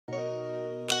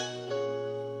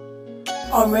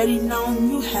Already known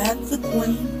you have the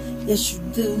queen, yes you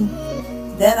do.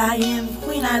 That I am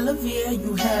Queen, I love you,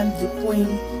 you have the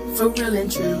queen, for real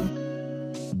and true.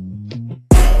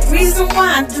 Reason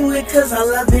why I do it, cause I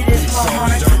love it, it's my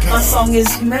heart. My song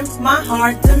is meant my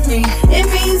heart to me. It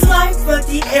means life, but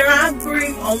the air I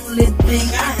breathe, only thing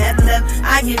I have left,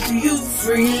 I give to you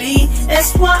freely.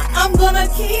 That's why I'm gonna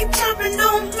keep dropping,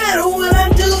 no matter what I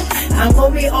do. I'm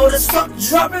gonna be old as fuck,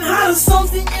 dropping hotter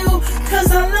songs than you. Cause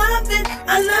I love it,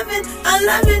 I love it, I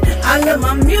love it. I love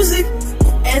my music,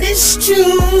 and it's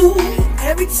true.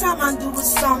 Every time I do a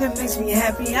song, it makes me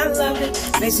happy, I love it.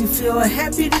 Makes me feel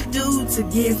happy to do, to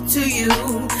give to you.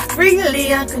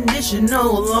 Freely,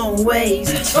 unconditional,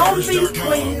 always. Gonna be the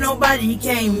queen, nobody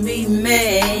can be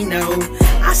me, no.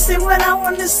 I say what I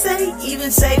wanna say,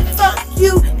 even say fuck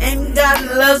you, and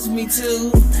God loves me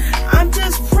too. I'm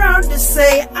just proud to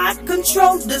say I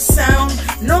control the sound.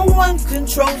 No one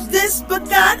controls this but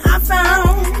God I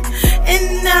found.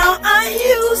 And now I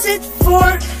use it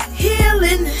for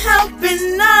healing,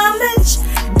 helping, knowledge.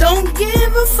 Don't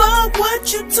give a fuck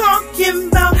what you're talking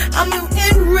about. I'ma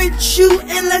enrich you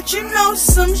and let you know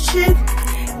some shit.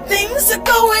 Things are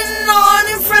going on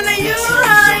in front of your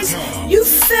eyes. You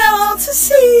fail to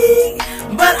see,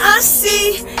 but I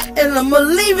see, and I'ma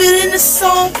leave it in the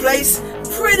song place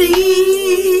pretty.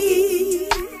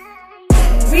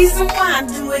 Reason why I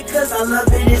do it, cause I love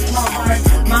it, it's my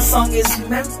heart. My song is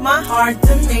meant my heart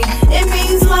to me. It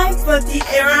means life, but the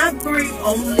air I breathe,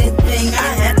 only thing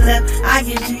I have left, I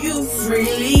give to you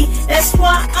freely. That's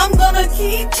why I'm gonna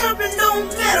keep dropping, no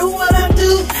matter what I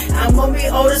do. I'm gonna be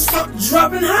old as fuck,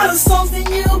 dropping hotter songs than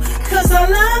you. Cause I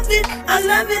love it, I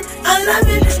love it, I love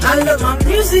it. I love my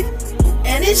music,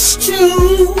 and it's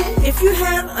true. If you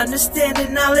have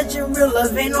understanding, knowledge, and real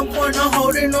love, ain't no point in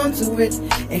holding on to it.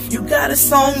 If you got a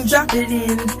song, drop it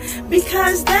in,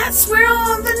 because that's where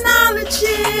all the knowledge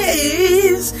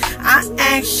is. I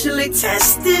actually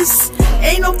test this.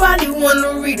 Ain't nobody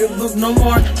wanna read a book no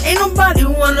more. Ain't nobody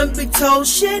wanna be told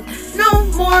shit no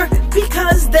more,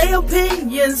 because their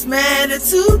opinions matter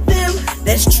to them.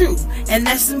 That's true, and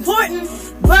that's important.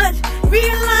 But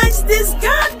realize this,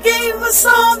 God gave us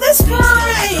all this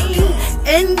brain,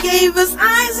 and gave us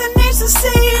eyes and ears to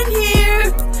see and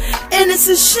hear. And it's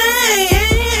a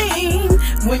shame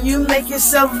when you make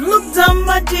yourself look dumb,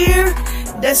 my dear.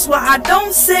 That's why I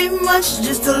don't say much,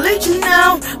 just to let you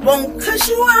know. Won't cuss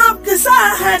you out, cause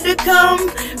I had to come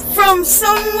from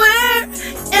somewhere,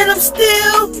 and I'm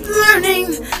still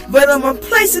learning. But I'ma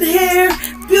place it here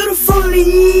beautifully.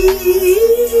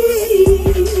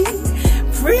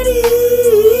 Pretty.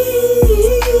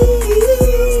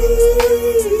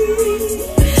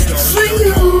 For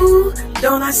you,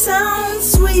 don't I sound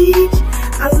sweet?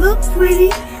 I look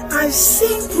pretty, I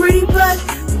sing pretty, but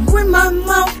when my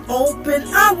mouth open,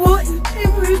 I wouldn't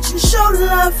reach and show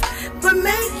love, but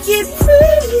make it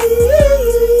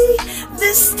pretty.